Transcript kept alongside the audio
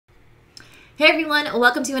Hey everyone,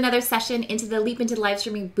 welcome to another session into the Leap into Live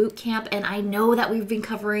Streaming Bootcamp. And I know that we've been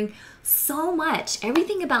covering so much,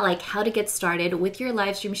 everything about like how to get started with your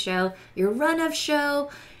live stream show, your run of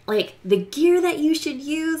show, like the gear that you should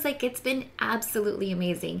use. Like it's been absolutely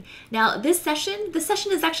amazing. Now this session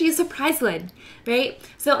is actually a surprise one, right?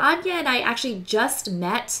 So Anya and I actually just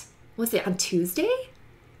met, was it on Tuesday?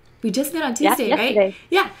 We just met on Tuesday, Yeah, right? yesterday.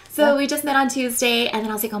 Yeah. So we just met on Tuesday, and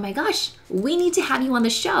then I was like, oh my gosh, we need to have you on the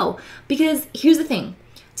show. Because here's the thing.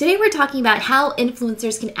 Today we're talking about how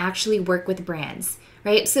influencers can actually work with brands,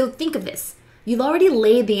 right? So think of this. You've already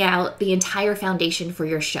laid out the entire foundation for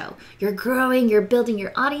your show. You're growing, you're building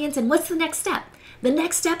your audience, and what's the next step? The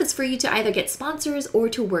next step is for you to either get sponsors or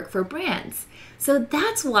to work for brands. So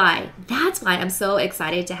that's why I'm so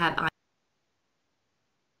excited to have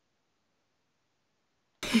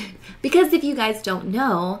Because if you guys don't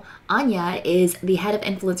know, Anya is the head of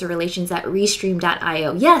influencer relations at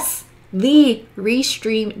Restream.io. Yes, the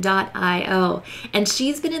Restream.io. And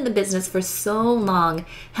she's been in the business for so long,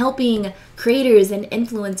 helping creators and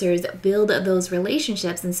influencers build those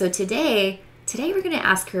relationships. And so today we're going to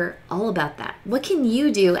ask her all about that. What can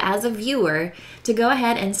you do as a viewer to go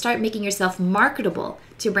ahead and start making yourself marketable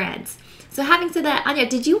to brands? So having said that, Anya,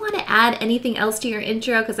 did you want to add anything else to your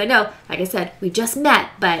intro? Because I know, like I said, we just met,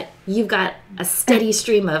 but you've got a steady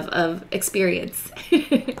stream of experience.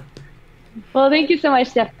 Well, thank you so much,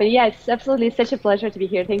 Stephanie. Yeah, it's absolutely such a pleasure to be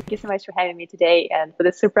here. Thank you so much for having me today and for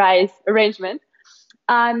the surprise arrangement.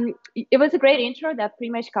 It was a great intro that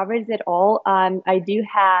pretty much covers it all. I do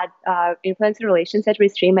have influencer relations at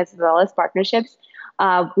Restream as well as partnerships.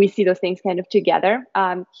 We see those things kind of together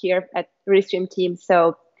here at Restream team.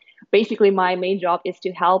 So basically, my main job is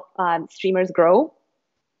to help streamers grow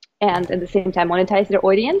and at the same time monetize their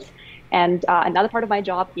audience. And another part of my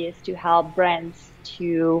job is to help brands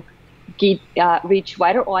to reach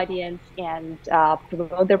wider audience and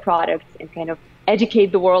promote their products and kind of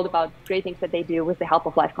educate the world about great things that they do with the help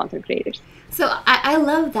of live content creators. So I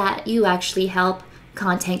love that you actually help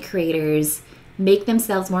content creators make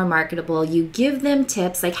themselves more marketable. You give them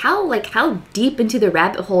tips. How deep into the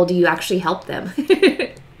rabbit hole do you actually help them?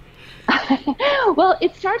 Well,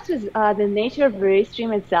 it starts with the nature of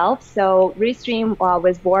Restream itself. So Restream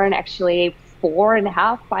was born actually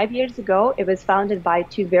 5 years ago. It was founded by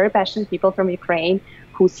two very passionate people from Ukraine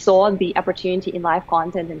who saw the opportunity in live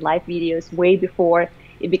content and live videos way before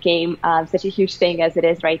it became such a huge thing as it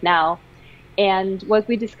is right now. And what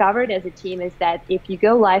we discovered as a team is that if you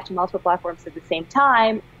go live to multiple platforms at the same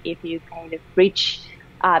time, if you kind of reach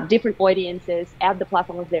different audiences at the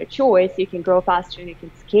platform of their choice, you can grow faster, you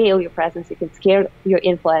can scale your presence, you can scale your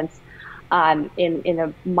influence in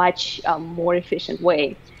a much more efficient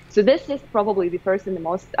way. So this is probably the first and the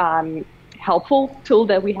most helpful tool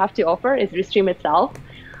that we have to offer is Restream itself.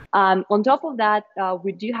 On top of that,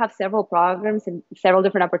 we do have several programs and several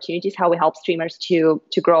different opportunities how we help streamers to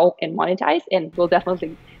grow and monetize, and we'll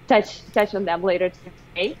definitely touch on them later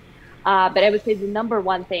today. But I would say the number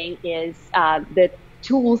one thing is the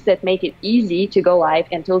tools that make it easy to go live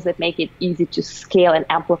and tools that make it easy to scale and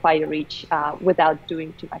amplify your reach without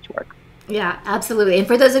doing too much work. Yeah, absolutely. And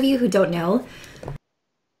for those of you who don't know,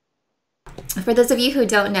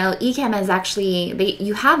 Ecamm is actually,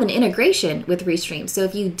 you have an integration with Restream. So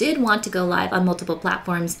if you did want to go live on multiple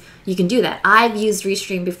platforms, you can do that. I've used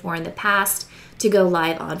Restream before in the past to go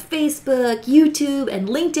live on Facebook, YouTube, and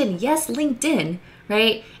LinkedIn. Yes, LinkedIn,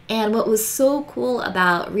 right? And what was so cool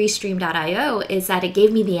about Restream.io is that it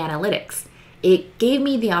gave me the analytics. It gave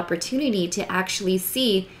me the opportunity to actually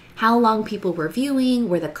see how long people were viewing,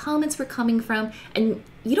 where the comments were coming from. And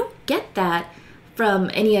you don't get that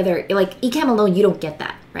from any other, like Ecamm alone, you don't get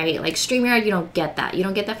that, right? Like StreamYard, you don't get that. You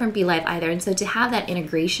don't get that from BeLive either. And so to have that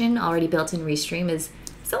integration already built in Restream is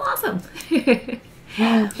so awesome.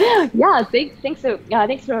 Yeah, thanks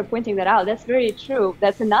for pointing that out. That's very true.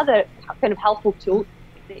 That's another kind of helpful tool,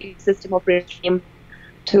 the system of Restream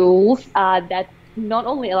tools that not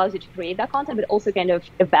only allows you to create that content, but also kind of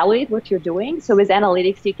evaluate what you're doing. So with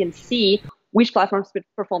analytics, you can see which platforms would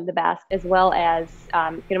perform the best, as well as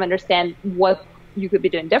kind of understand what you could be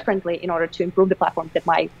doing differently in order to improve the platforms that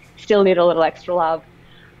might still need a little extra love,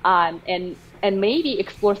 and maybe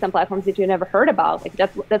explore some platforms that you never heard about. Like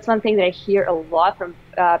that's one thing that I hear a lot from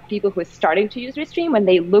people who are starting to use Restream. When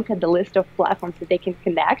they look at the list of platforms that they can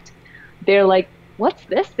connect, they're like, what's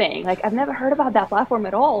this thing? Like, I've never heard about that platform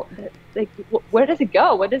at all. Like, where does it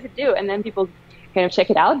go? What does it do? And then people kind of check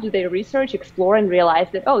it out, do their research, explore, and realize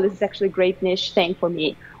that, oh, this is actually a great niche thing for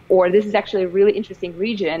me, or this is actually a really interesting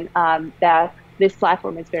region that this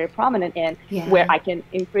platform is very prominent in, where I can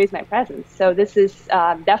increase my presence. So this is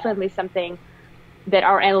definitely something that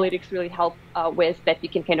our analytics really help with, that you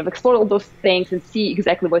can kind of explore all those things and see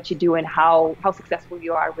exactly what you do and how successful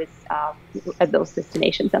you are with at those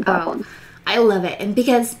destinations and Oh, platforms. I love it. And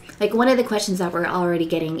because like one of the questions that we're already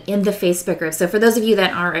getting in the Facebook group. So for those of you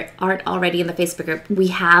that aren't already in the Facebook group, we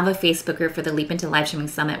have a Facebook group for the Leap into Live Streaming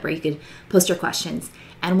Summit where you could post your questions.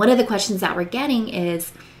 And one of the questions that we're getting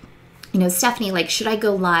is, Stephanie, like, should I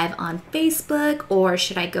go live on Facebook or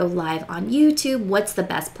should I go live on YouTube? What's the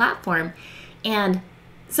best platform? And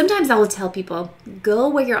sometimes I will tell people, go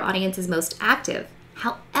where your audience is most active.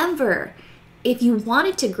 However, if you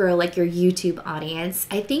wanted to grow like your YouTube audience,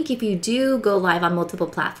 I think if you do go live on multiple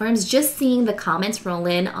platforms, just seeing the comments roll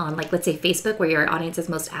in on, like, let's say Facebook, where your audience is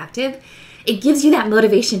most active, it gives you that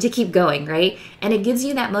motivation to keep going, right? And it gives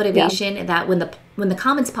you that Yeah. motivation that when the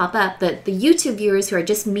comments pop up, the YouTube viewers who are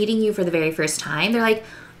just meeting you for the very first time, they're like,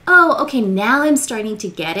 oh, okay, now I'm starting to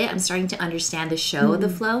get it. I'm starting to understand the show, the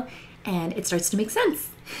Mhm. flow, and it starts to make sense.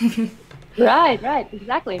 Right,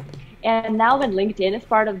 exactly. And now when LinkedIn is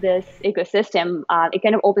part of this ecosystem, it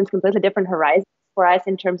kind of opens completely different horizons for us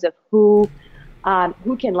in terms of who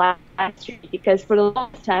can live stream. Because for the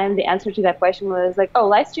longest time, the answer to that question was like, oh,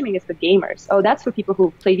 live streaming is for gamers. Oh, that's for people who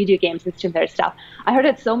play video games and stream their stuff. I heard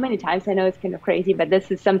it so many times. I know it's kind of crazy, but this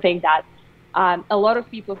is something that a lot of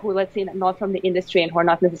people who, let's say, not from the industry and who are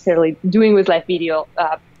not necessarily doing with live video,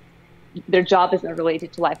 their job is not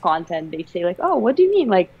related to live content. They say like, oh, what do you mean?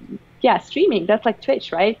 Like, yeah, streaming, that's like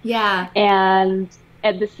Twitch, right? Yeah. And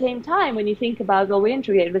at the same time, when you think about, well, we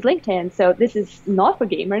integrated with LinkedIn, so this is not for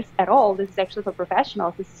gamers at all. This is actually for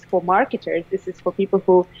professionals. This is for marketers. This is for people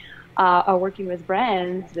who are working with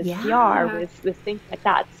brands, with PR, Yeah. with things like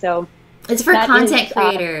that. So It's for that is content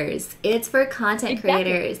creators. It's for content exactly.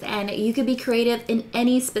 creators. And you could be creative in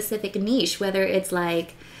any specific niche, whether it's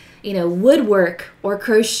like, woodwork or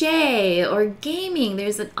crochet or gaming.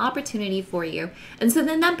 There's an opportunity for you. And so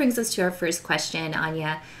then that brings us to our first question,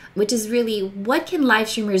 Anya, which is really, what can live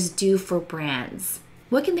streamers do for brands?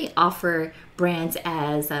 What can they offer brands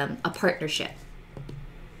as a partnership?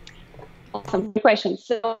 Awesome. Good question.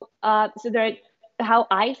 So there, how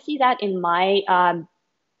I see that in my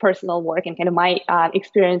personal work and kind of my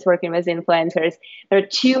experience working with influencers, there are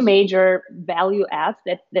two major value adds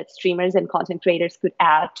that streamers and content creators could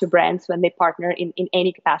add to brands when they partner in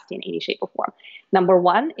any capacity, in any shape or form. Number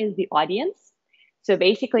one is the audience. So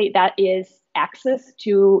basically, that is access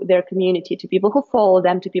to their community, to people who follow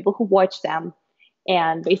them, to people who watch them,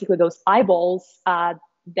 and basically those eyeballs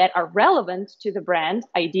that are relevant to the brand.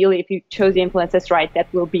 Ideally, if you chose the influencers right,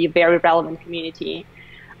 that will be a very relevant community.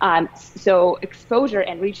 So exposure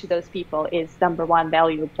and reach to those people is number one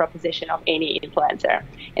value proposition of any influencer.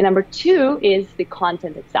 And number two is the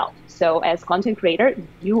content itself. So as content creator,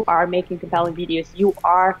 you are making compelling videos. You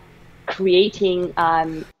are creating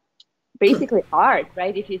basically art,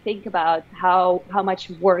 right? If you think about how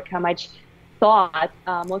much work, how much thought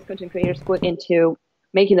most content creators put into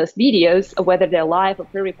making those videos, whether they're live or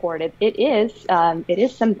pre-recorded, it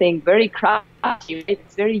is something very crafty.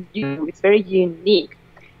 It's very you. It's very unique.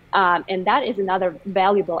 And that is another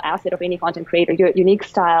valuable asset of any content creator, your unique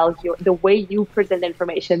style, the way you present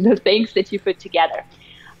information, the things that you put together.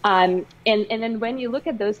 And then when you look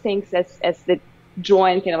at those things as the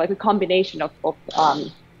joint, kind of like a combination of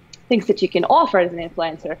things that you can offer as an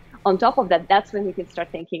influencer, on top of that, that's when you can start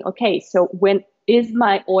thinking, okay, so when is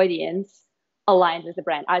my audience aligned with the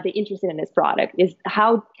brand? Are they interested in this product? Is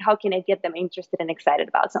how can I get them interested and excited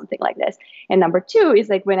about something like this? And number two is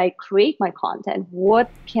like, when I create my content, what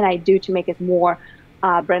can I do to make it more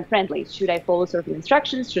brand friendly? Should I follow certain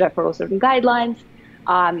instructions? Should I follow certain guidelines?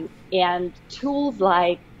 And tools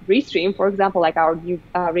like Restream, for example, like our new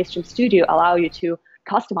Restream Studio, allow you to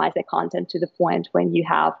customize the content to the point when you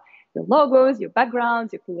have your logos, your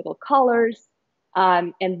backgrounds, your cool little colors.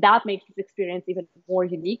 And that makes this experience even more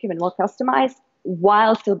unique, even more customized,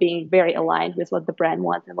 while still being very aligned with what the brand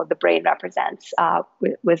wants and what the brand represents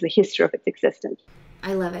with the history of its existence.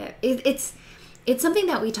 I love it. It's something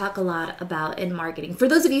that we talk a lot about in marketing. For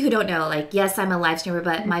those of you who don't know, like, yes, I'm a live streamer,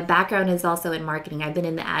 but my background is also in marketing. I've been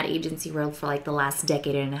in the ad agency world for like the last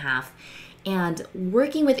decade and a half. And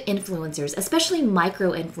working with influencers, especially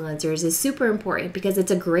micro influencers, is super important because it's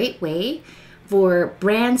a great way for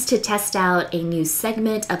brands to test out a new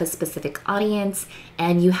segment of a specific audience.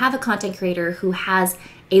 And you have a content creator who has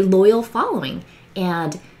a loyal following.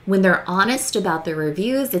 And when they're honest about their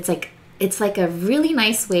reviews, it's like a really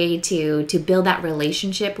nice way to build that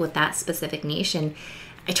relationship with that specific niche. And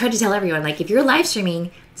I try to tell everyone, like, if you're live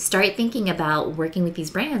streaming, start thinking about working with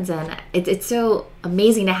these brands. And it's so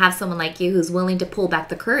amazing to have someone like you who's willing to pull back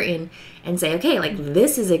the curtain and say, okay, like,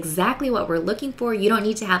 this is exactly what we're looking for. You don't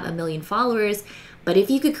need to have a million followers, But if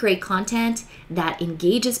you could create content that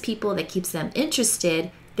engages people, that keeps them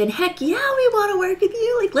interested, then heck yeah, we want to work with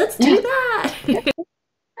you. Like, let's do that.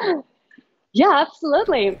 Yeah,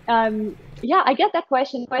 absolutely. Yeah, I get that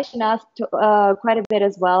question asked quite a bit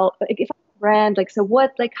as well. Like, if I'm a brand, like, so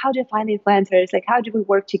what, like, how do you find influencers? Like, how do we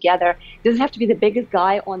work together? Does it have to be the biggest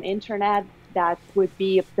guy on the internet that would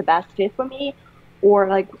be the best fit for me? Or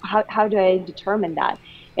like, how do I determine that?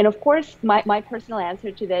 And of course, my personal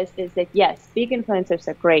answer to this is that yes, big influencers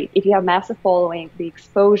are great. If you have massive following, the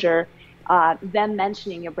exposure, them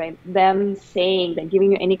mentioning your brand, them saying, them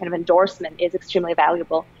giving you any kind of endorsement is extremely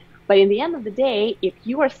valuable. But in the end of the day, if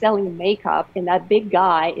you are selling makeup and that big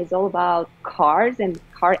guy is all about cars and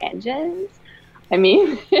car engines, I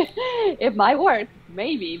mean, it might work,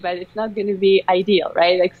 maybe, but it's not going to be ideal,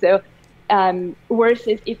 right? Like, so,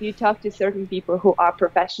 versus if you talk to certain people who are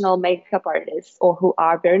professional makeup artists or who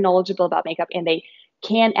are very knowledgeable about makeup and they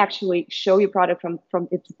can actually show you product from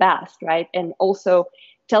its best, right? And also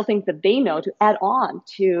tell things that they know to add on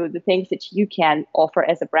to the things that you can offer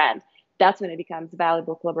as a brand. That's when it becomes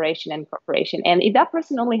valuable collaboration and cooperation. And if that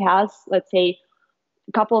person only has, let's say,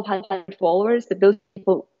 a couple of hundred followers, but those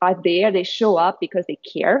people are there, they show up because they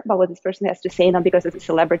care about what this person has to say, not because it's a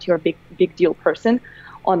celebrity or a big deal person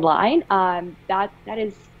online. That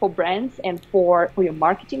is for brands and for your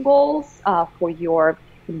marketing goals, for your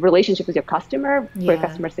relationship with your customer, for your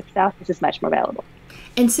customer success. This is much more valuable.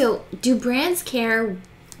 And so, do brands care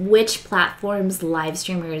which platforms live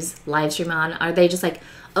streamers live stream on? Are they just like,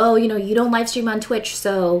 oh, you don't live stream on Twitch,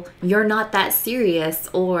 so you're not that serious,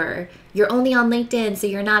 or you're only on LinkedIn, so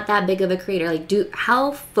you're not that big of a creator? Like,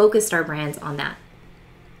 how focused are brands on that?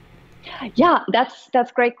 Yeah, that's a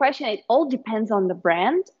great question. It all depends on the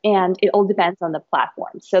brand and it all depends on the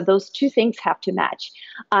platform. So those two things have to match.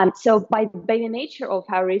 So by the nature of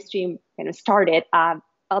how Restream kind of started,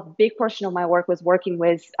 a big portion of my work was working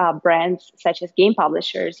with brands such as game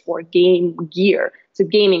publishers or game gear, so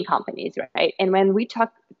gaming companies, right? And when we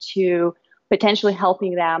talk to potentially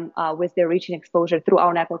helping them with their reach and exposure through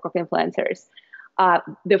our network of influencers,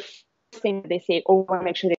 the first thing they say, oh, we want to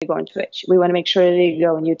make sure they go on Twitch. We want to make sure they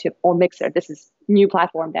go on YouTube or Mixer. This is new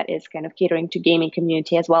platform that is kind of catering to gaming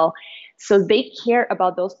community as well. So they care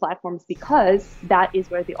about those platforms because that is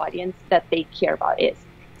where the audience that they care about is.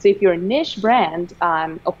 So if you're a niche brand,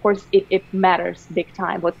 of course, it matters big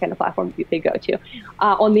time what kind of platform they go to.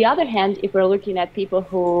 On the other hand, if we're looking at people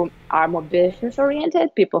who are more business oriented,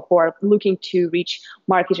 people who are looking to reach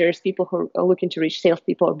marketers, people who are looking to reach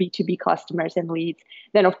salespeople or B2B customers and leads,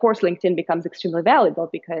 then of course LinkedIn becomes extremely valuable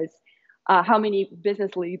because how many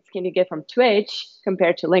business leads can you get from Twitch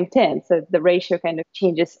compared to LinkedIn? So the ratio kind of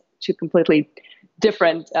changes to completely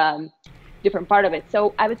different different part of it.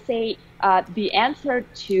 So I would say the answer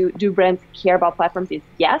to do brands care about platforms is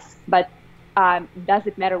yes, but does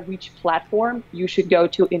it matter which platform you should go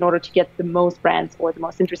to in order to get the most brands or the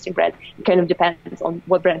most interesting brands? It kind of depends on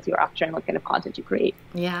what brands you're after and what kind of content you create.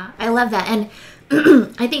 Yeah, I love that. And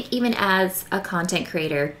I think even as a content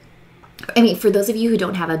creator, I mean, for those of you who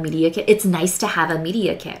don't have a media kit, it's nice to have a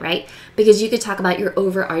media kit, right? Because you could talk about your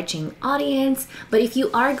overarching audience, but if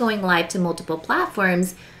you are going live to multiple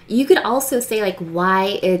platforms, you could also say like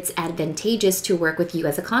why it's advantageous to work with you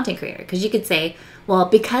as a content creator. Because you could say, well,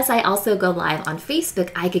 because I also go live on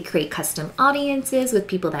Facebook, I could create custom audiences with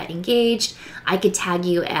people that engaged. I could tag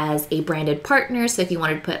you as a branded partner. So if you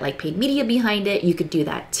wanted to put like paid media behind it, you could do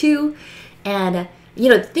that too. And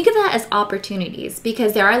think of that as opportunities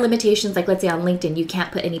because there are limitations. Like let's say on LinkedIn, you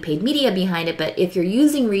can't put any paid media behind it. But if you're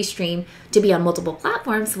using Restream to be on multiple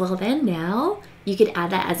platforms, well, then now you could add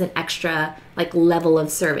that as an extra like level of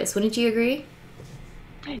service. Wouldn't you agree?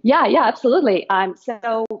 Yeah, absolutely.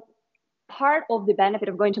 So part of the benefit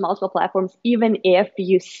of going to multiple platforms, even if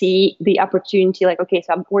you see the opportunity, like, okay,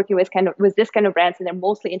 so I'm working with this kind of brands and they're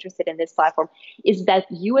mostly interested in this platform, is that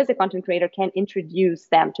you as a content creator can introduce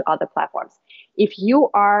them to other platforms. If you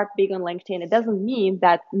are big on LinkedIn, it doesn't mean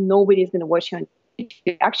that nobody is going to watch you on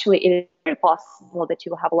YouTube. Actually, it is very possible that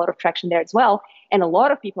you will have a lot of traction there as well. And a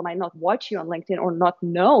lot of people might not watch you on LinkedIn or not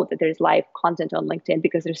know that there's live content on LinkedIn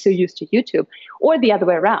because they're so used to YouTube or the other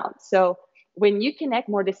way around. So when you connect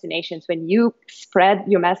more destinations, when you spread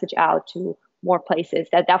your message out to more places,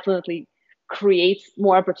 that definitely creates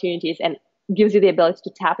more opportunities and gives you the ability to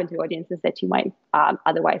tap into audiences that you might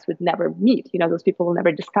otherwise would never meet. Those people will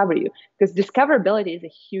never discover you because discoverability is a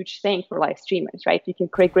huge thing for live streamers, right? You can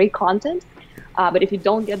create great content, but if you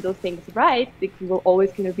don't get those things right, you will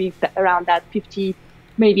always going to be around that 50,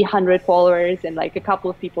 maybe 100 followers and like a couple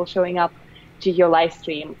of people showing up to your live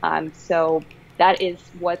stream. So that is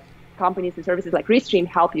what companies and services like Restream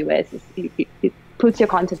help you with. Is puts your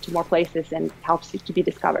content to more places and helps you to be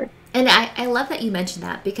discovered. And I love that you mentioned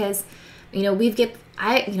that because,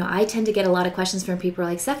 I tend to get a lot of questions from people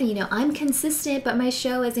like, Stephanie, I'm consistent, but my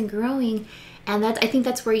show isn't growing. And I think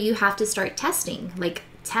that's where you have to start testing, like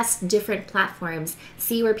test different platforms,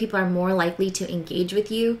 see where people are more likely to engage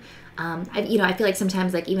with you. I feel like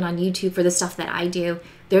sometimes, like even on YouTube for the stuff that I do,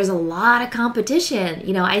 there's a lot of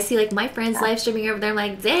competition. I see like my friends live streaming over there. I'm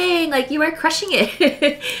like, dang, like you are crushing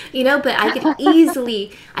it, but I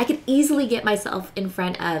could easily get myself in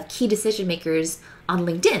front of key decision makers on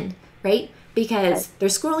LinkedIn, right? Because they're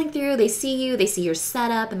scrolling through, they see you, they see your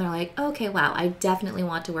setup, and they're like, okay, wow, I definitely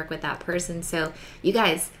want to work with that person. So you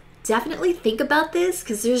guys definitely think about this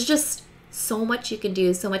because there's just so much you can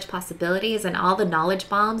do, so much possibilities, and all the knowledge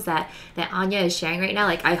bombs that Anya is sharing right now.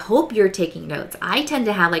 Like, I hope you're taking notes. I tend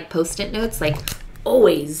to have like post-it notes, like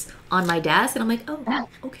always on my desk, and I'm like, oh,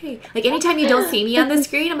 okay. Like anytime you don't see me on the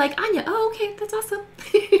screen, I'm like, Anya, oh, okay, that's awesome.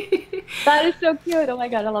 That is so cute. Oh my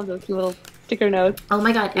God, I love those little sticker notes. Oh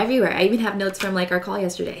my God, everywhere. I even have notes from like our call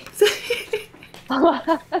yesterday. All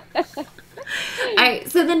right,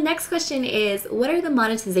 so the next question is, what are the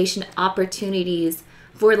monetization opportunities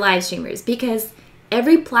for live streamers? Because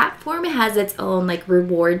every platform has its own like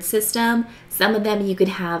reward system. Some of them you could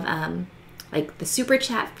have like the super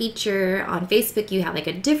chat feature. On Facebook you have like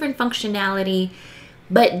a different functionality.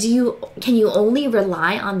 But can you only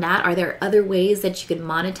rely on that? Are there other ways that you can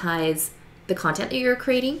monetize the content that you're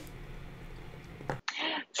creating?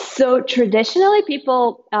 So traditionally,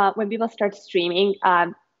 when people start streaming,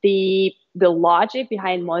 the logic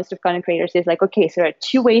behind most of content creators is like, okay, so there are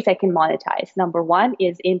two ways I can monetize. Number one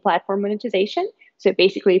is in-platform monetization. So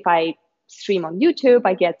basically, if I stream on YouTube,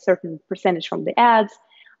 I get certain percentage from the ads.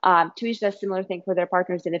 Twitch does similar thing for their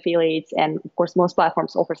partners and affiliates, and of course, most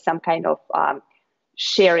platforms offer some kind of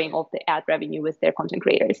sharing of the ad revenue with their content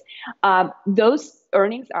creators. Those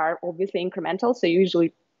earnings are obviously incremental, so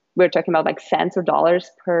usually we're talking about like cents or dollars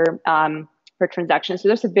per transaction. So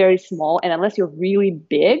those are very small, and unless you're really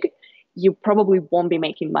big, you probably won't be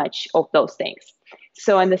making much of those things.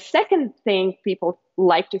 So, and the second thing people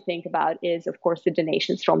like to think about is, of course, the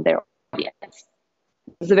donations from their audience.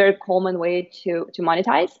 It's a very common way to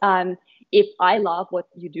monetize. If I love what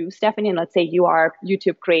you do, Stephanie, and let's say you are a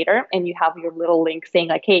YouTube creator and you have your little link saying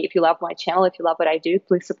like, hey, if you love my channel, if you love what I do,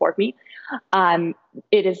 please support me.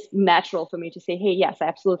 It is natural for me to say, hey, yes,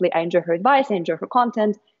 absolutely. I enjoy her advice. I enjoy her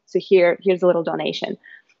content. So here's a little donation.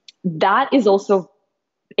 That is also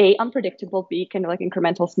unpredictable, B, kind of like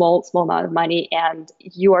incremental, small amount of money. And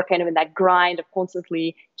you are kind of in that grind of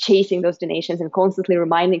constantly chasing those donations and constantly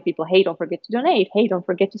reminding people, hey, don't forget to donate. Hey, don't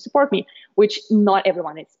forget to support me, which not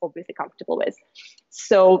everyone is obviously comfortable with.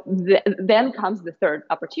 So then comes the third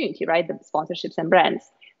opportunity, right? The sponsorships and brands.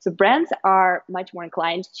 So brands are much more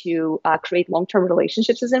inclined to create long-term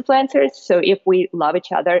relationships as influencers. So if we love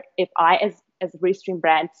each other, if I, as a Restream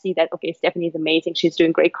brand, see that, okay, Stephanie is amazing. She's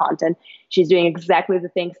doing great content. She's doing exactly the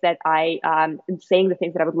things that saying the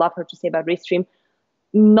things that I would love her to say about Restream.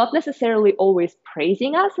 Not necessarily always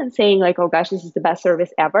praising us and saying like, oh gosh, this is the best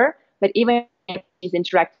service ever. But even if she's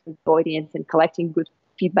interacting with the audience and collecting good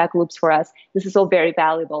feedback loops for us, this is all very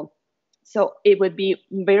valuable. So it would be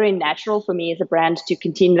very natural for me as a brand to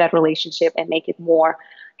continue that relationship and make it more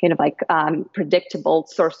kind of like predictable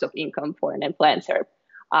source of income for an influencer.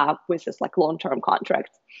 With this like long-term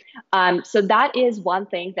contracts. So that is one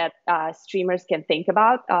thing that streamers can think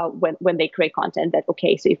about when they create content, that,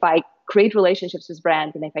 okay, so if I create relationships with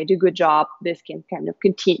brands and if I do a good job, this can kind of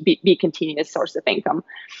be a continuous source of income.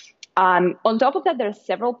 On top of that, there are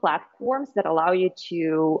several platforms that allow you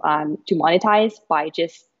to monetize by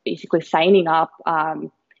just basically signing up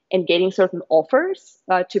and getting certain offers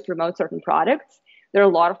to promote certain products. There are a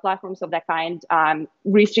lot of platforms of that kind.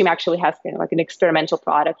 Restream actually has kind of like an experimental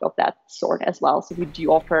product of that sort as well. So we do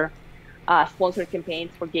offer sponsored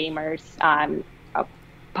campaigns for gamers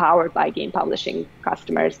powered by game publishing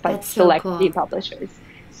customers, by select game publishers.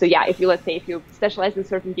 So yeah, if you specialize in a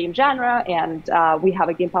certain game genre and we have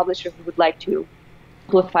a game publisher who would like to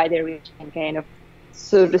amplify their reach and kind of,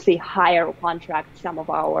 so to say, hire or contract some of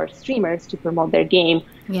our streamers to promote their game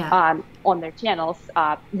on their channels,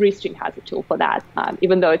 Restream has a tool for that,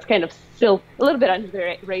 even though it's kind of still a little bit under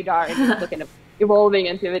the radar and still kind of evolving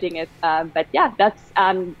and pivoting it. But yeah, that's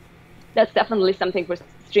definitely something for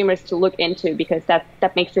streamers to look into, because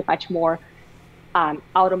that makes it much more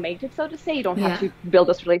automated, so to say. You don't have to build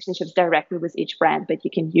those relationships directly with each brand, but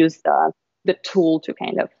you can use the tool to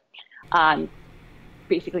kind of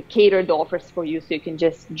basically cater the offers for you, so you can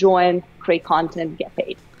just join, create content, get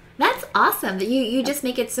paid. That's awesome. You just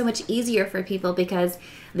make it so much easier for people because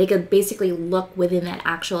they could basically look within that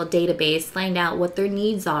actual database, find out what their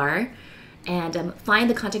needs are, and find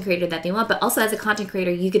the content creator that they want. But also, as a content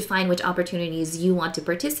creator, you could find which opportunities you want to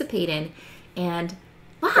participate in. And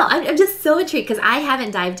wow, I'm just so intrigued because I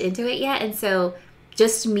haven't dived into it yet. And so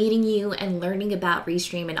just meeting you and learning about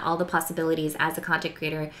Restream and all the possibilities as a content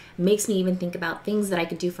creator makes me even think about things that I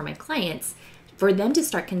could do for my clients for them to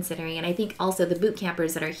start considering. And I think also the boot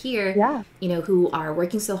campers that are here, you know, who are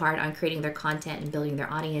working so hard on creating their content and building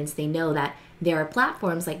their audience, they know that there are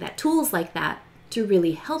platforms like that, tools like that to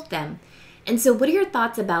really help them. And so what are your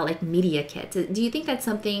thoughts about like media kits? Do you think that's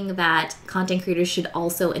something that content creators should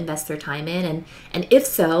also invest their time in? And if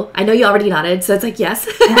so, I know you already nodded, so it's like yes.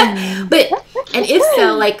 But and if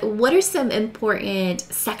so, like what are some important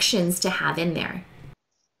sections to have in there?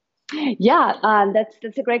 Yeah,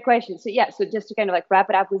 that's a great question. So yeah, so just to kind of like wrap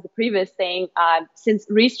it up with the previous thing, since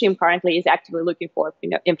Restream currently is actively looking for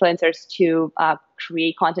influencers to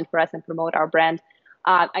create content for us and promote our brand,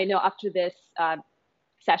 I know after this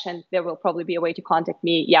session there will probably be a way to contact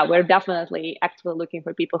me. Yeah, we're definitely actively looking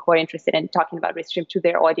for people who are interested in talking about Restream to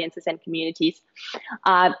their audiences and communities.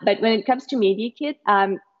 But when it comes to Media Kit,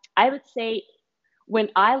 I would say when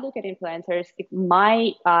I look at influencers,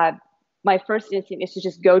 my first instinct is to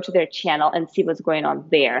just go to their channel and see what's going on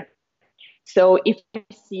there. So if I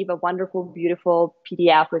receive a wonderful, beautiful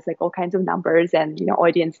PDF with like all kinds of numbers and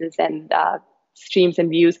audiences and streams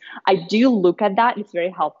and views, I do look at that. It's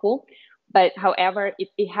very helpful. But however,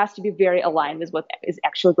 it has to be very aligned with what is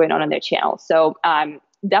actually going on their channel. So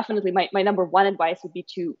definitely my number one advice would be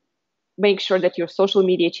to make sure that your social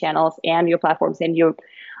media channels and your platforms and your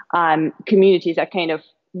communities are kind of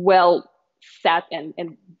well set and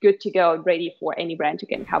good to go, ready for any brand to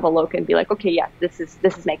kind of have a look and be like, okay, yeah, this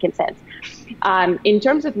is making sense. In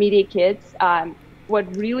terms of media kits,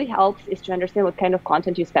 what really helps is to understand what kind of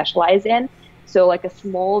content you specialize in. So like a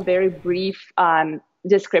small, very brief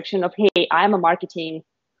description of, hey, I'm a marketing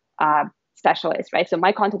specialist, right? So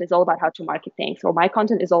my content is all about how to market things, or my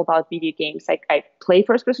content is all about video games. Like I play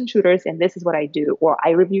first-person shooters, and this is what I do, or I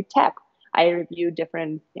review tech. I review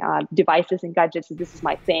different devices and gadgets, and this is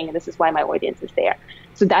my thing, and this is why my audience is there.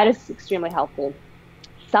 So that is extremely helpful.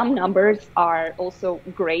 Some numbers are also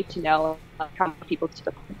great to know, how many people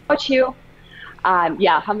typically watch you.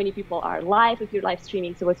 How many people are live if you're live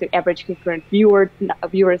streaming? So what's your average concurrent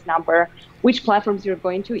viewers number? Which platforms you're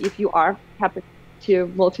going to if you are happy to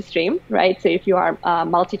multi-stream, right? So if you are a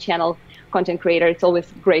multi-channel content creator, it's always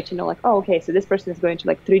great to know like, oh, okay, so this person is going to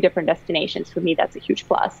like 3 different destinations. For me, that's a huge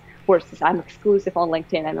plus. Versus I'm exclusive on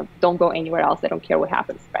LinkedIn and don't go anywhere else. I don't care what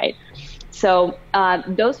happens, right? So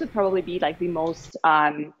those would probably be like the most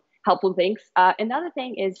helpful things. Another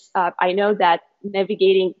thing is I know that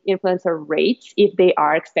navigating influencer rates, if they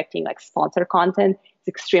are expecting like sponsor content, is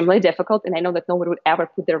extremely difficult. And I know that no one would ever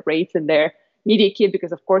put their rates in their media kit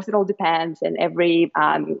because of course it all depends, and every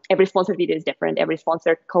sponsored video is different, every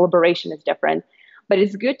sponsored collaboration is different. But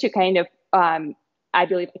it's good to kind of I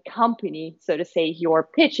believe accompany, so to say, your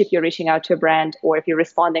pitch if you're reaching out to a brand or if you're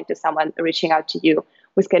responding to someone reaching out to you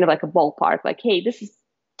with kind of like a ballpark, like, hey, this is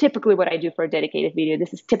typically what I do for a dedicated video.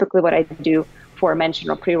 This is typically what I do for a mention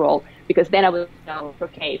or pre-roll, because then I will know,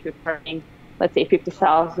 okay, if you're earning, let's say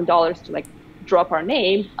 $50,000 to like drop our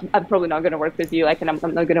name, I'm probably not going to work with you, like, and I'm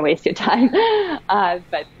not going to waste your time.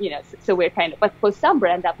 But so we're kind of, but for some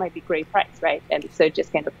brand that might be great price, right? And so it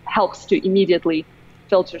just kind of helps to immediately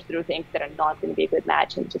filter through things that are not going to be a good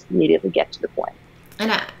match and just immediately get to the point.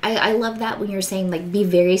 And I love that when you're saying like be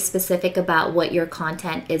very specific about what your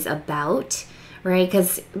content is about, right?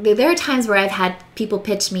 Because there are times where I've had people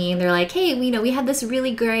pitch me and they're like, hey, we have this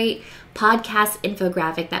really great podcast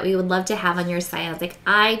infographic that we would love to have on your site. I was like,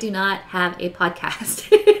 I do not have a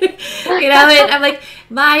podcast. And I'm like,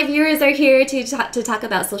 my viewers are here to talk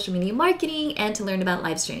about social media marketing and to learn about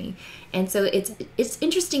live streaming. And so it's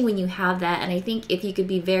interesting when you have that. And I think if you could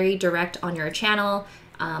be very direct on your channel,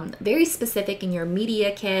 very specific in your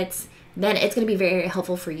media kits, then it's going to be very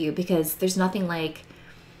helpful for you, because there's nothing like,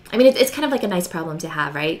 I mean, it's kind of like a nice problem to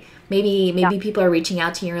have, right? Maybe people are reaching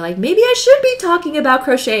out to you and you're like, maybe I should be talking about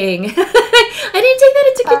crocheting. I didn't take that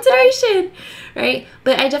into consideration, right?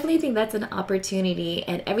 But I definitely think that's an opportunity,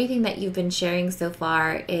 and everything that you've been sharing so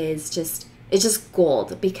far is just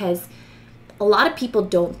gold, because a lot of people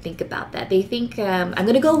don't think about that. They think, I'm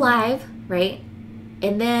going to go live, right?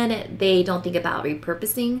 And then they don't think about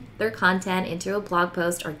repurposing their content into a blog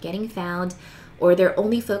post or getting found, or they're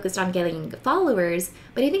only focused on getting followers.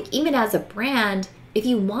 But I think even as a brand, if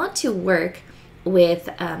you want to work with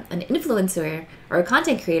an influencer or a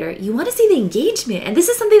content creator, you want to see the engagement. And this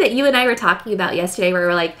is something that you and I were talking about yesterday, where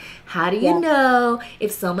we're like, how do you know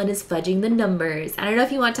if someone is fudging the numbers? I don't know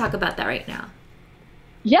if you want to talk about that right now.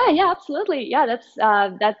 Yeah, absolutely. Yeah,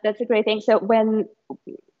 that's a great thing. So when,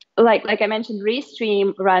 like I mentioned,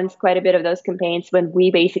 Restream runs quite a bit of those campaigns when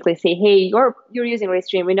we basically say, hey, you're using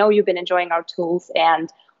Restream. We know you've been enjoying our tools, and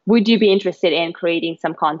would you be interested in creating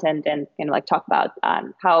some content and kind of like talk about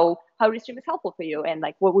how Restream is helpful for you, and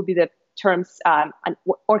like what would be the terms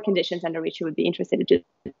or conditions under which you would be interested in doing.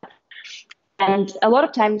 And a lot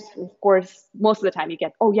of times, of course, most of the time you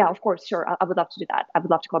get, oh yeah, of course, sure, I would love to do that. I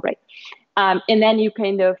would love to collaborate. And then you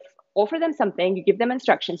kind of offer them something, you give them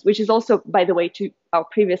instructions, which is also, by the way, to our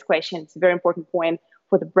previous question, it's a very important point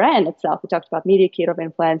for the brand itself. We talked about media kit of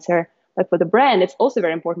influencer, but for the brand, it's also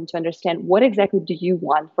very important to understand what exactly do you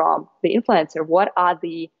want from the influencer? What are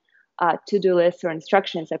the to-do lists or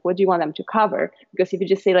instructions? Like, what do you want them to cover? Because if you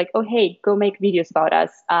just say like, oh, hey, go make videos about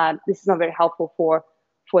us, this is not very helpful for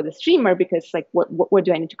the streamer, because like, what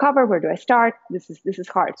do I need to cover? Where do I start? This is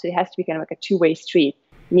hard. So it has to be kind of like a two-way street.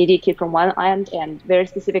 Media kit from one end and very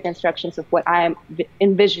specific instructions of what I am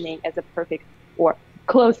envisioning as a perfect or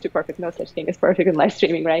close to perfect, no such thing as perfect in live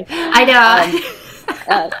streaming, right? I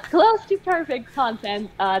know. Close to perfect content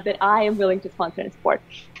that I am willing to sponsor and support.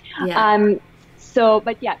 Yeah.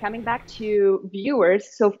 But yeah, coming back to viewers.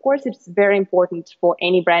 So of course, it's very important for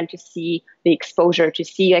any brand to see the exposure, to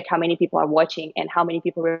see like how many people are watching and how many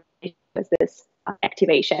people with this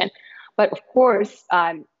activation. But of course,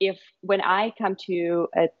 if when I come to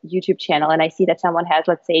a YouTube channel and I see that someone has,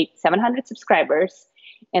 let's say, 700 subscribers,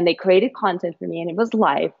 and they created content for me and it was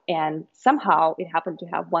live, and somehow it happened to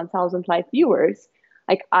have 1,000 live viewers,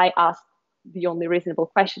 like I asked the only reasonable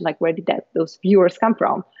question, like where did those viewers come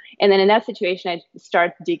from? And then in that situation, I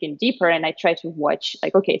start digging deeper and I try to watch,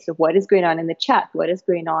 like, okay, so what is going on in the chat? What is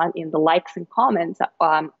going on in the likes and comments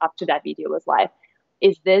after that video was live?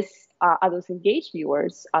 Is this are those engaged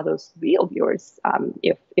viewers? Are those real viewers?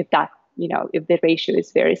 If that, if the ratio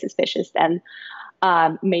is very suspicious, then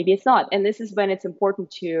maybe it's not. And this is when it's important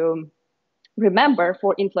to remember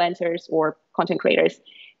for influencers or content creators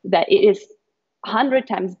that it is 100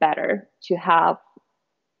 times better to have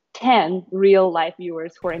 10 real life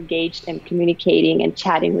viewers who are engaged and communicating and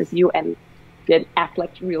chatting with you and act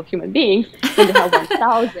like real human beings than to have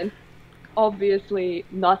 1,000 obviously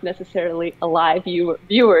not necessarily alive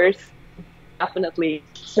viewers. Definitely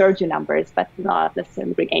surge in numbers, but not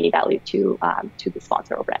necessarily bring any value to the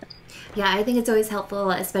sponsor or brand. Yeah, I think it's always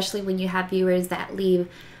helpful, especially when you have viewers that leave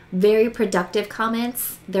very productive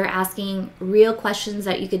comments. They're asking real questions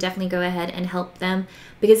that you could definitely go ahead and help them.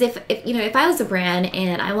 Because if I was a brand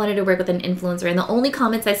and I wanted to work with an influencer and the only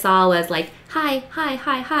comments I saw was like, hi, hi,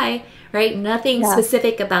 hi, hi, right? Nothing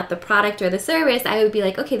specific about the product or the service, I would be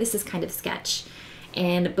like, okay, this is kind of sketch.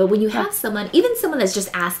 But when you have someone, even someone that's just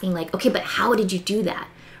asking like, okay, but how did you do that?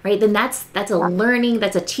 Right? Then that's a learning,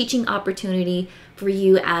 that's a teaching opportunity for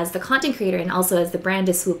you as the content creator and also as the brand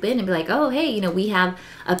to swoop in and be like, oh, hey, we have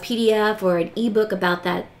a PDF or an ebook about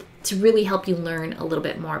that to really help you learn a little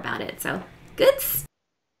bit more about it. So good.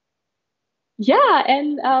 Yeah,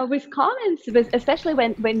 and with comments, especially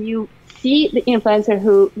when you see the influencer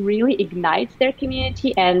who really ignites their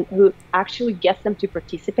community and who actually gets them to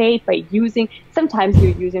participate by sometimes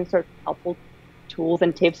you're using sort of helpful tools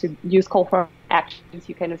and tips to use call for actions.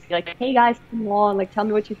 You kind of say like, hey guys, come on, like tell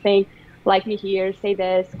me what you think, like me here, say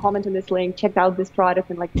this, comment on this link, check out this product,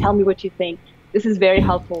 and like tell me what you think. This is very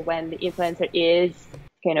helpful when the influencer is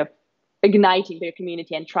kind of igniting their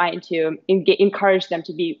community and trying to encourage them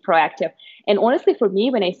to be proactive. And honestly, for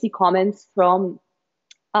me, when I see comments from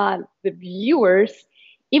the viewers,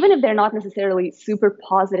 even if they're not necessarily super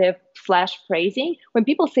positive / praising, when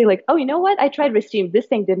people say like, oh, you know what, I tried Restream, this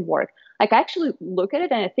thing didn't work. Like I actually look at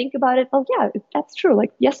it and I think about it. Oh yeah, that's true.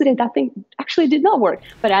 Like yesterday, that thing actually did not work,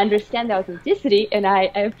 but I understand the authenticity and I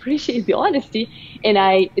appreciate the honesty, and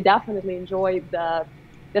I definitely enjoy the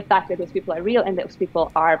fact that those people are real and those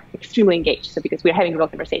people are extremely engaged. So because we're having a real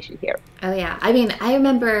conversation here. Oh yeah. I mean, I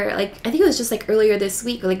remember I think it was just like earlier this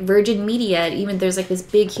week, like Virgin Media, even there's like this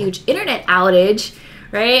big, huge internet outage,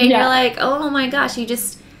 right? And you're like, oh my gosh,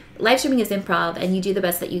 live streaming is improv and you do the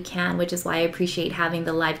best that you can, which is why I appreciate having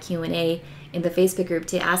the live Q&A in the Facebook group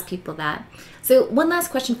to ask people that. So one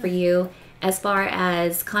last question for you, as far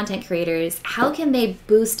as content creators, how can they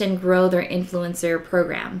boost and grow their influencer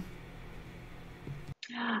program?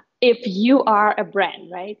 If you are a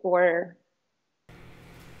brand, right? Or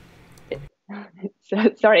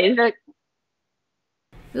sorry,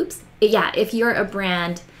 Oops. Yeah, if you're a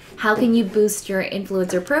brand, how can you boost your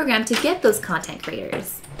influencer program to get those content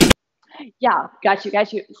creators? Yeah, got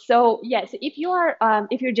you. So yes, if you're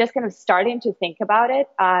just kind of starting to think about it,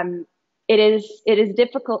 it is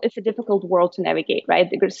difficult. It's a difficult world to navigate, right?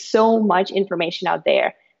 There's so much information out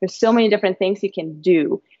there. There's so many different things you can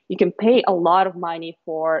do. You can pay a lot of money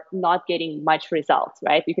for not getting much results,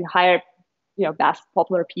 right? You can hire, best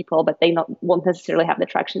popular people, but they won't necessarily have the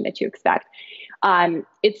traction that you expect.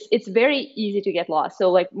 It's very easy to get lost.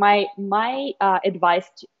 So like my advice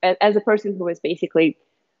as a person who is basically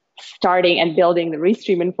starting and building the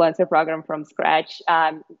Restream influencer program from scratch,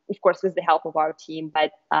 of course, with the help of our team.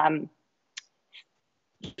 But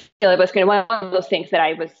it was kind of one of those things that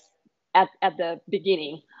I was at the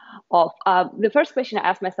beginning of. The first question I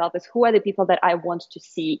asked myself is, who are the people that I want to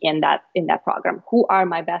see in that program? Who are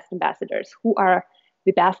my best ambassadors? Who are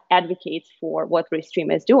the best advocates for what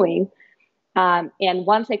Restream is doing? And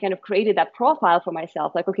once I kind of created that profile for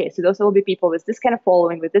myself, like, okay, so those will be people with this kind of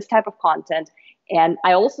following, with this type of content. And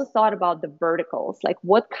I also thought about the verticals, like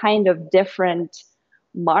what kind of different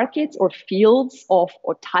markets or fields or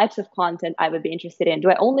types of content I would be interested in. Do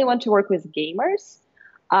I only want to work with gamers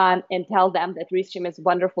and tell them that Restream is a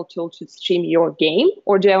wonderful tool to stream your game?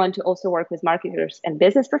 Or do I want to also work with marketers and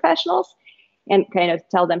business professionals and kind of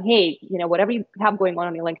tell them, hey, whatever you have going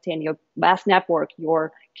on your LinkedIn, your vast network,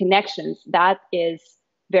 your connections, that is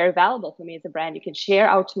very valuable for me as a brand. You can share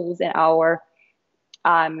our tools and our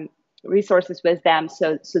resources with them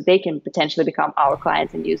so they can potentially become our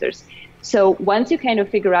clients and users. So once you kind of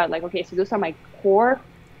figure out, like, okay, so those are my core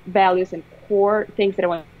values and core things that I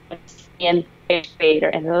want to see in a creator,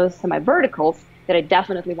 and those are my verticals that I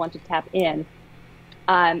definitely want to tap in,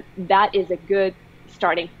 that is a good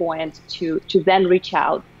starting point to then reach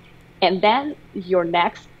out. And then your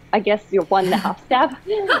next, I guess your 1.5 step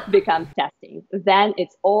becomes testing. Then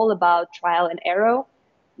it's all about trial and error.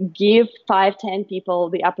 Give 5-10 people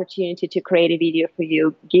the opportunity to create a video for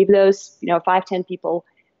you. Give those 5-10 people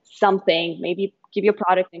something. Maybe give your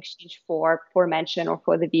product in exchange for mention or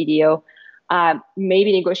for the video.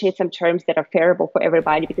 Maybe negotiate some terms that are favorable for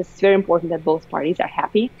everybody, because it's very important that both parties are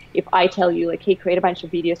happy. If I tell you, like, hey, create a bunch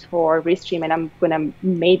of videos for Restream and I'm gonna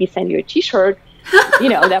maybe send you a t-shirt,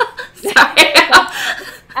 that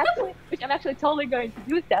actually, which I'm actually totally going to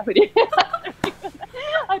do, Stephanie.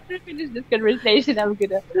 After we finish this conversation, I'm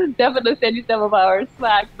gonna definitely send you some of our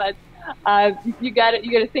swag. But you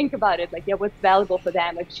gotta think about it. Like, yeah, what's valuable for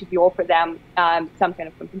them? Like, should you offer them some kind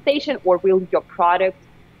of compensation, or will your product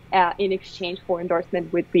in exchange for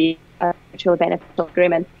endorsement would be a mutually beneficial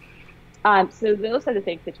agreement? So those are the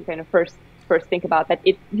things that you kind of first think about. But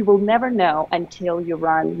you will never know until you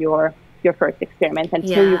run your first experiment,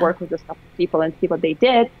 until you work with those couple of people and see what they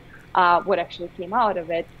did, what actually came out of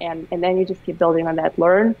it, and then you just keep building on that.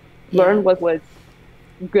 Learn what was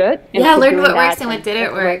good. And learn what works and what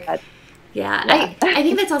didn't work. I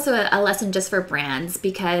think that's also a lesson just for brands,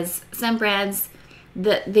 because some brands,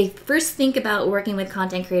 they first think about working with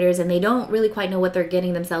content creators and they don't really quite know what they're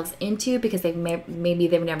getting themselves into, because maybe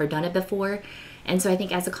they've never done it before. And so I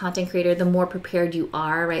think as a content creator, the more prepared you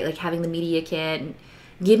are, right, like having the media kit and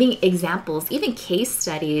giving examples, even case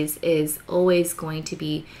studies, is always going to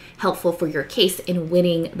be helpful for your case in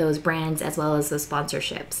winning those brands as well as those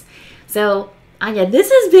sponsorships. So Anya, this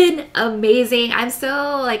has been amazing. I'm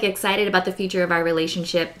so excited about the future of our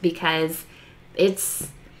relationship, because it's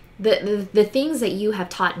the things that you have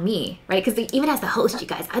taught me, right? Because even as the host, you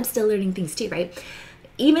guys, I'm still learning things too, right?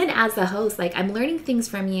 Even as the host, I'm learning things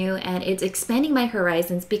from you, and it's expanding my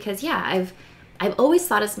horizons, because I've always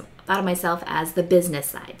thought of myself as the business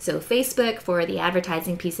side. So Facebook for the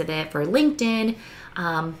advertising piece of it, for LinkedIn.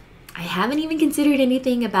 I haven't even considered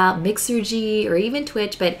anything about Mixergy or even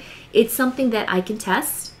Twitch, but it's something that I can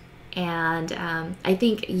test. And I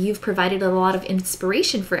think you've provided a lot of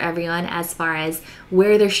inspiration for everyone as far as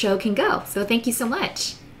where their show can go. So thank you so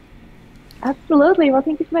much. Absolutely. Well,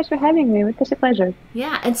 thank you so much for having me. It was such a pleasure.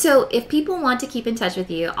 Yeah. And so if people want to keep in touch with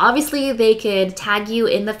you, obviously they could tag you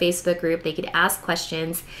in the Facebook group. They could ask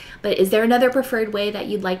questions. But is there another preferred way that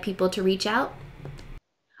you'd like people to reach out?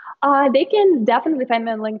 They can definitely find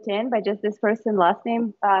me on LinkedIn by just this first and last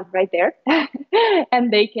name right there.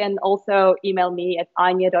 And they can also email me at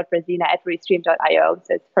anya.razina@restream.io.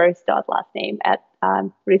 So it's first dot last name at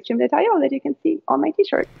restream.io, that you can see on my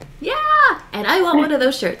t-shirt. Yeah, and I want one of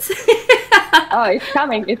those shirts. Oh, it's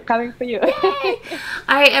coming. It's coming for you. All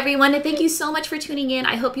right, everyone. And thank you so much for tuning in.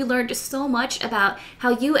 I hope you learned so much about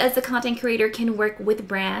how you as a content creator can work with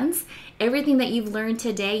brands. Everything that you've learned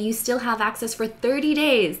today, you still have access for 30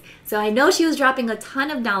 days. So I know she was dropping a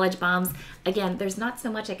ton of knowledge bombs. Again, there's not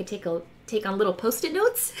so much I could take on little Post-it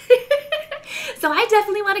notes. So I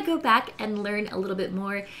definitely want to go back and learn a little bit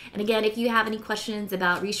more. And again, if you have any questions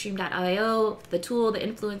about Restream.io, the tool, the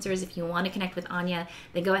influencers, if you want to connect with Anya,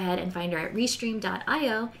 then go ahead and find her at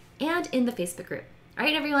Restream.io and in the Facebook group. All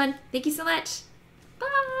right, everyone. Thank you so much.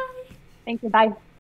 Bye. Thank you. Bye.